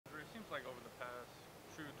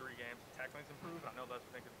3 games, tackling's improved. I know that's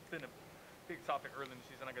been a big topic early in the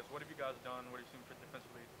season. I guess what have you guys done? What have you seen for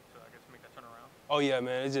defensively to I guess make that turnaround? Oh yeah,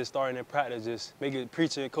 man, it's just starting in practice, just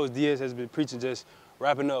preaching. Coach Diaz has been preaching just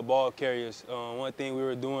wrapping up ball carriers. One thing we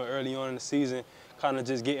were doing early on in the season, kind of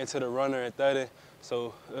just getting to the runner and thudding.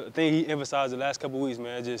 So the thing he emphasized the last couple of weeks,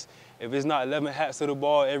 man, just if it's not 11 hats to the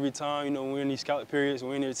ball every time, you know, when we're in these scout periods, when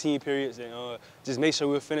we're in their team periods, and just make sure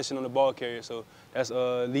we're finishing on the ball carrier. So that's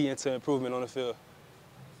leading to improvement on the field.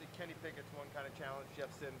 See, Kenny Pickett's one kind of challenge. Jeff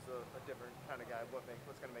Sims a different kind of guy. What's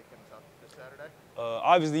going to make him tough this Saturday?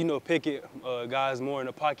 Obviously, you know, Pickett, guy's more in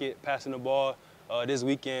the pocket, passing the ball. This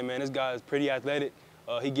weekend, man, this guy is pretty athletic.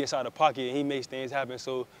 He gets out of the pocket and he makes things happen.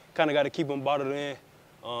 So kind of got to keep him bottled in,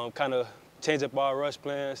 kind of change up our rush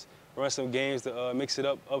plans, run some games to mix it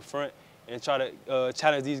up front, and try to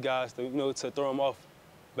challenge these guys to, you know, to throw them off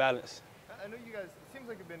balance. I know you guys, it seems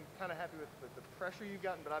like you've been kind of happy with the pressure you've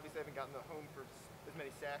gotten, but obviously haven't gotten the home for as many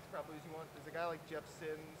sacks probably as you want. Is a guy like Jeff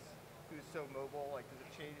Sims, who's so mobile, like does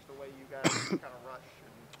it change the way you guys kind of rush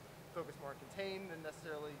and focus more on contain than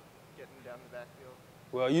necessarily getting down the backfield?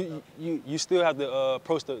 Well, you still have to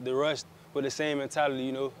approach the rush with the same mentality,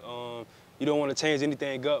 you know. You don't want to change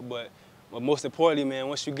anything up, but most importantly, man,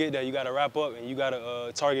 once you get there, you got to wrap up and you got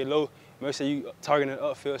to target low. Make sure you targeting the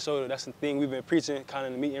upfield shoulder. That's the thing we've been preaching kind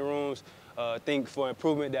of in the meeting rooms. Think for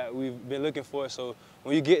improvement that we've been looking for. So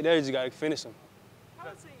when you get there, you just got to finish them. How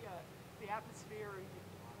does the atmosphere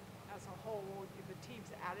as a whole, the team's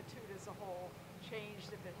attitude as a whole, changed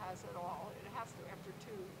if it has at all? It has to after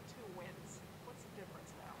two wins. What's the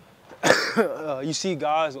difference now? You see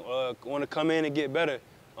guys want to come in and get better.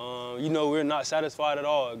 You know, we're not satisfied at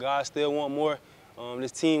all. Guys still want more.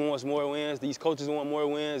 This team wants more wins. These coaches want more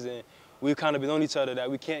wins, and we've kind of been on each other that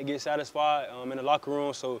we can't get satisfied in the locker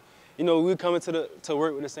room. So, you know, we're coming to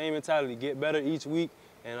work with the same mentality, get better each week,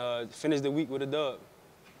 and finish the week with a dub.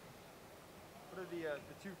 What are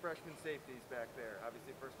the two freshman safeties back there?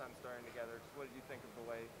 Obviously, first time starting together. What did you think of the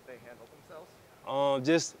way they handled themselves?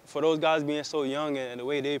 Just for those guys being so young and the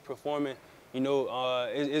way they're performing, you know,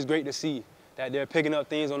 it's great to see that they're picking up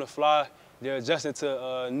things on the fly. They're adjusting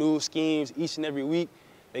to new schemes each and every week.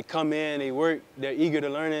 They come in, they work, they're eager to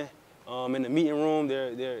learning. In the meeting room, they're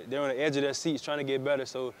on the edge of their seats trying to get better.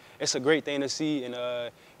 So it's a great thing to see,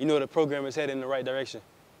 and you know the program is heading in the right direction.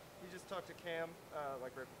 We just talked to Cam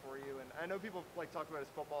like right before you, and I know people like talk about his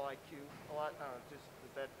football IQ a lot. Just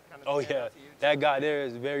does that kind of stand out to you? That guy there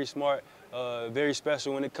is very smart, very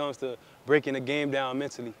special when it comes to breaking the game down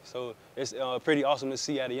mentally. So it's pretty awesome to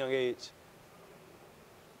see at a young age.